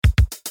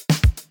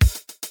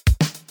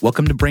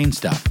Welcome to Brain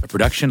Stuff, a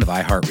production of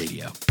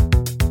iHeartRadio.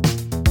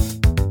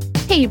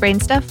 Hey,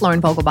 Brain Stuff,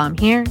 Lauren Vogelbaum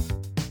here.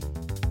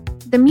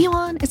 The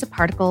muon is a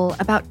particle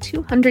about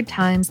 200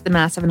 times the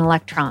mass of an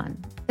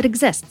electron that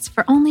exists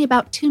for only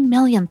about 2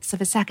 millionths of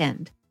a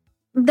second,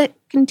 that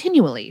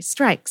continually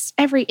strikes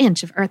every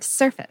inch of Earth's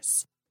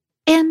surface,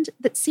 and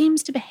that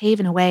seems to behave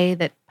in a way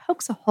that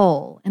pokes a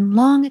hole in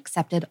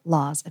long-accepted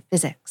laws of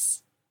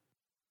physics.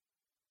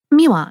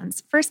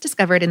 Muons, first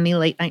discovered in the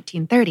late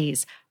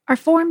 1930s, are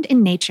formed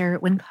in nature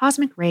when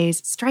cosmic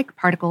rays strike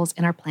particles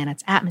in our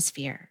planet's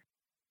atmosphere.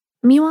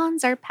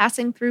 Muons are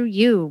passing through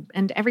you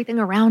and everything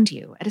around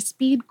you at a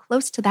speed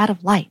close to that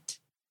of light.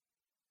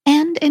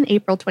 And in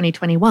April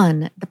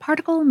 2021, the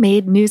particle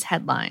made news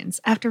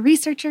headlines after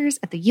researchers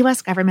at the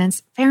U.S.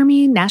 government's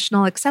Fermi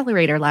National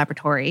Accelerator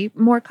Laboratory,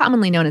 more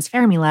commonly known as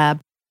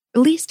Fermilab,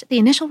 released the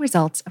initial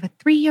results of a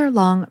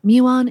 3-year-long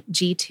muon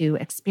G2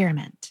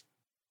 experiment.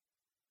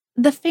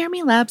 The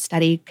Fermilab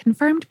study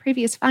confirmed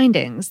previous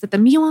findings that the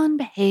muon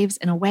behaves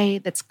in a way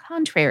that's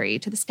contrary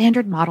to the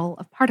standard model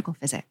of particle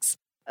physics,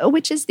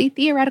 which is the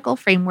theoretical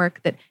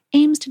framework that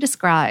aims to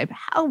describe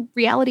how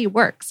reality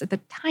works at the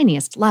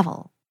tiniest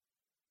level.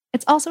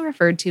 It's also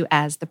referred to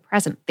as the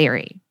present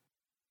theory.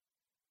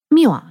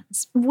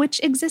 Muons,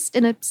 which exist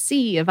in a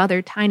sea of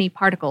other tiny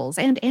particles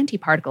and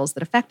antiparticles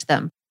that affect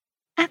them,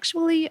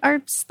 actually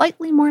are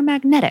slightly more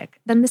magnetic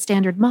than the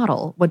standard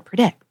model would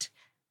predict.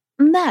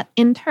 That,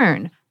 in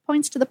turn,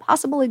 points to the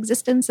possible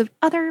existence of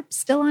other,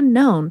 still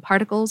unknown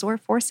particles or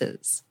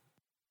forces.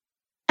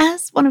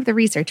 As one of the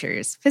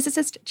researchers,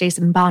 physicist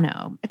Jason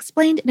Bono,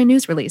 explained in a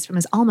news release from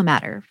his alma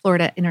mater,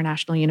 Florida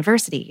International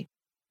University,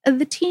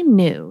 the team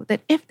knew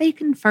that if they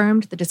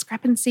confirmed the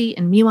discrepancy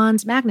in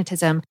muons'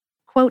 magnetism,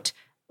 quote,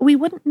 "we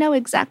wouldn't know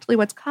exactly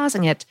what's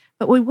causing it,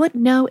 but we would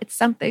know it's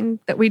something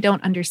that we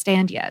don't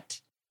understand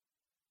yet."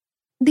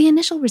 The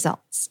initial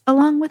results,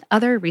 along with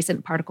other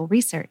recent particle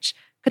research,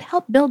 could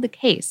help build the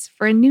case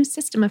for a new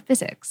system of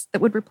physics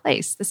that would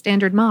replace the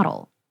standard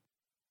model.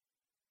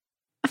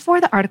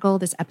 For the article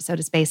this episode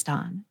is based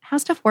on, How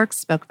Stuff Works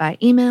spoke via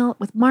email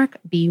with Mark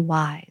B.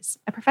 Wise,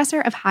 a professor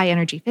of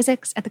high-energy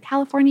physics at the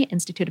California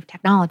Institute of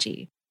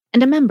Technology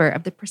and a member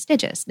of the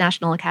prestigious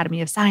National Academy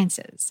of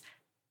Sciences.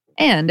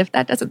 And if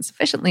that doesn't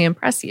sufficiently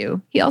impress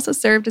you, he also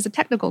served as a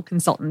technical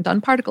consultant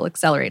on particle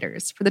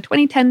accelerators for the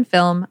 2010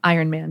 film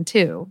Iron Man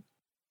 2.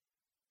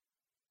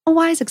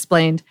 Wise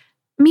explained,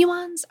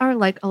 muons are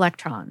like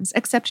electrons,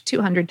 except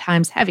 200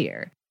 times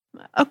heavier.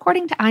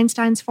 According to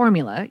Einstein's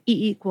formula,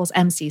 E equals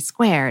mc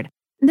squared,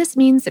 this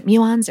means that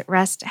muons at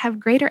rest have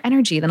greater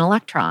energy than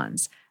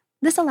electrons.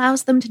 This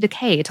allows them to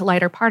decay to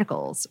lighter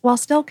particles while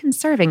still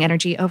conserving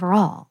energy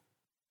overall.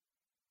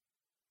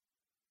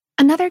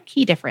 Another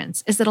key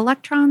difference is that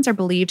electrons are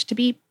believed to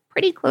be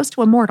pretty close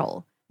to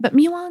immortal, but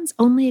muons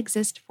only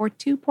exist for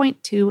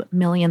 2.2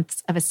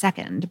 millionths of a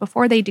second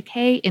before they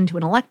decay into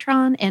an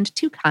electron and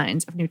 2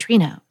 kinds of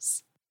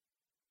neutrinos.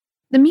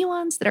 The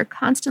muons that are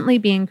constantly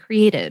being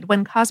created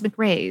when cosmic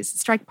rays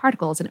strike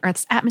particles in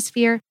Earth's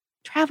atmosphere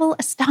travel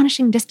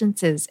astonishing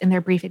distances in their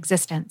brief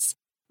existence,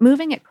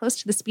 moving at close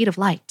to the speed of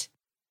light.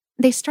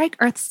 They strike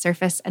Earth's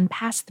surface and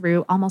pass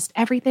through almost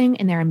everything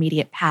in their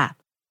immediate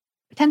path,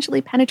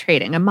 potentially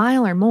penetrating a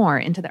mile or more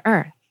into the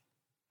Earth.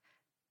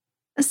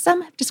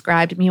 Some have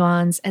described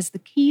muons as the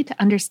key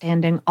to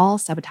understanding all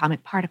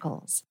subatomic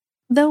particles,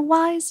 though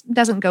Wise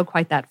doesn't go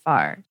quite that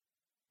far.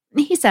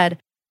 He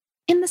said,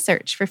 "In the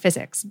search for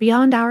physics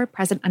beyond our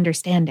present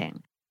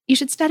understanding, you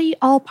should study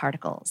all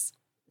particles.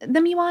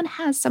 The muon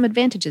has some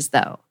advantages,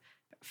 though.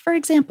 For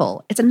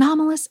example, its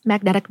anomalous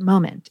magnetic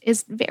moment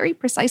is very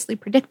precisely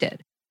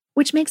predicted,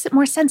 which makes it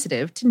more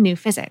sensitive to new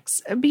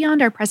physics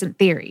beyond our present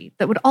theory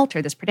that would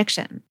alter this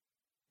prediction.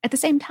 At the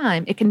same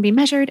time, it can be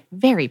measured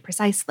very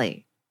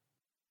precisely."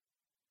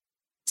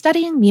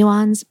 Studying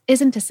muons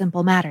isn't a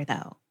simple matter,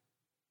 though.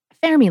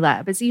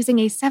 Fermilab is using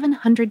a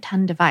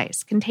 700-ton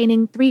device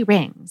containing 3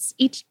 rings,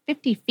 each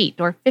 50 feet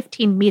or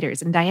 15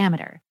 meters in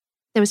diameter,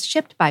 that was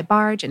shipped by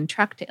barge and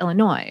truck to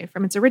Illinois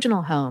from its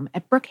original home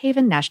at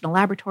Brookhaven National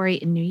Laboratory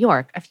in New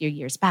York a few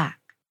years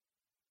back.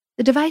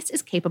 The device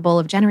is capable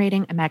of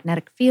generating a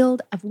magnetic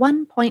field of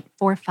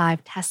 1.45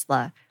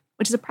 Tesla,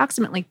 which is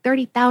approximately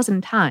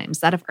 30,000 times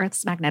that of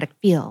Earth's magnetic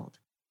field.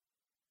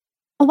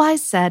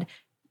 Wise said,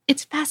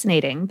 "It's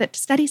fascinating that to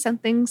study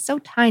something so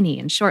tiny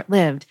and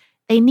short-lived,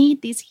 they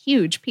need these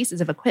huge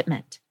pieces of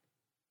equipment.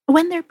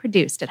 When they're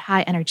produced at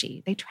high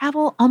energy, they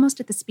travel almost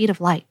at the speed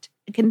of light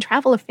and can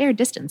travel a fair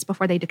distance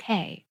before they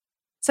decay.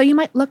 So you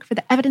might look for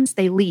the evidence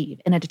they leave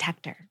in a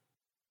detector."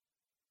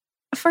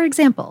 For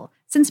example,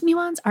 since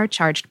muons are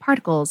charged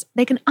particles,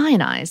 they can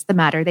ionize the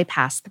matter they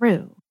pass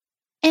through.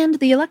 And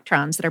the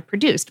electrons that are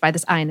produced by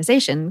this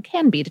ionization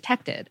can be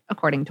detected,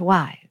 according to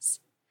Wise.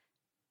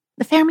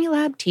 The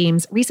Fermilab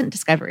team's recent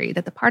discovery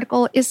that the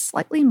particle is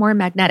slightly more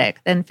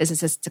magnetic than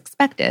physicists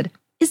expected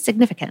is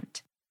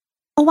significant.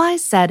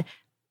 Wise said,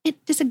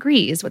 "It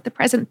disagrees with the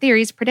present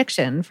theory's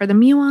prediction for the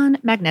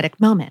muon magnetic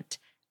moment.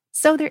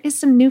 So there is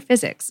some new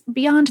physics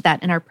beyond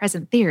that in our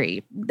present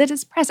theory that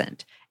is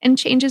present and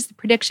changes the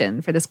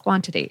prediction for this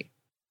quantity."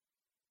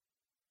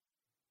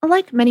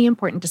 Like many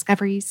important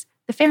discoveries,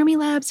 the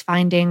Fermilab's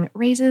finding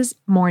raises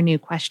more new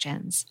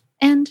questions,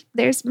 and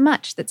there's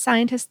much that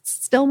scientists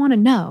still want to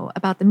know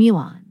about the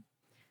muon.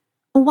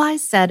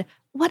 Wise said,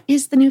 "What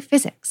is the new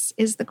physics?"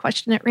 is the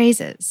question it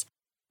raises.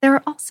 There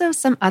are also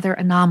some other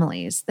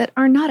anomalies that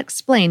are not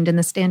explained in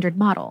the standard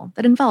model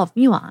that involve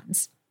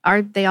muons.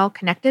 Are they all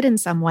connected in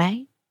some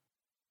way?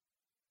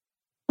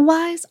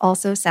 Wise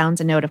also sounds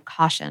a note of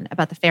caution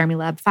about the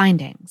Fermilab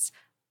findings.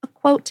 A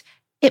quote,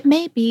 "It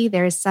may be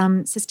there is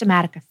some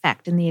systematic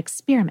effect in the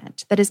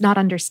experiment that is not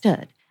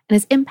understood and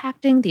is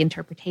impacting the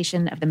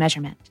interpretation of the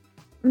measurement.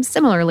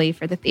 Similarly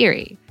for the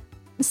theory.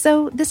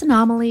 So this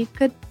anomaly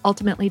could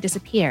ultimately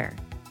disappear.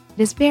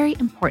 It is very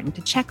important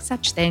to check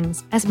such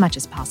things as much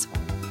as possible."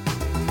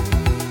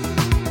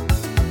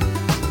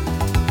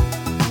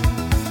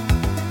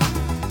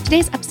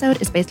 Today's episode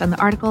is based on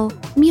the article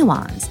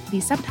Muons, the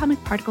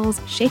Subatomic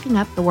Particles Shaking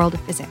Up the World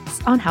of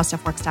Physics on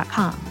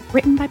HowStuffWorks.com,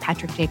 written by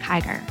Patrick J.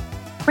 Kiger.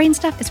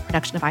 Brainstuff is a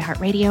production of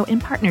iHeartRadio in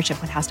partnership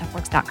with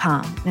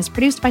HowStuffWorks.com and is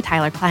produced by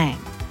Tyler Klang.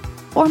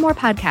 For more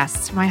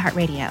podcasts from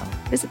iHeartRadio,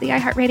 visit the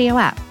iHeartRadio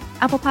app,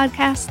 Apple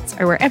Podcasts,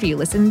 or wherever you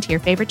listen to your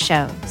favorite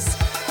shows.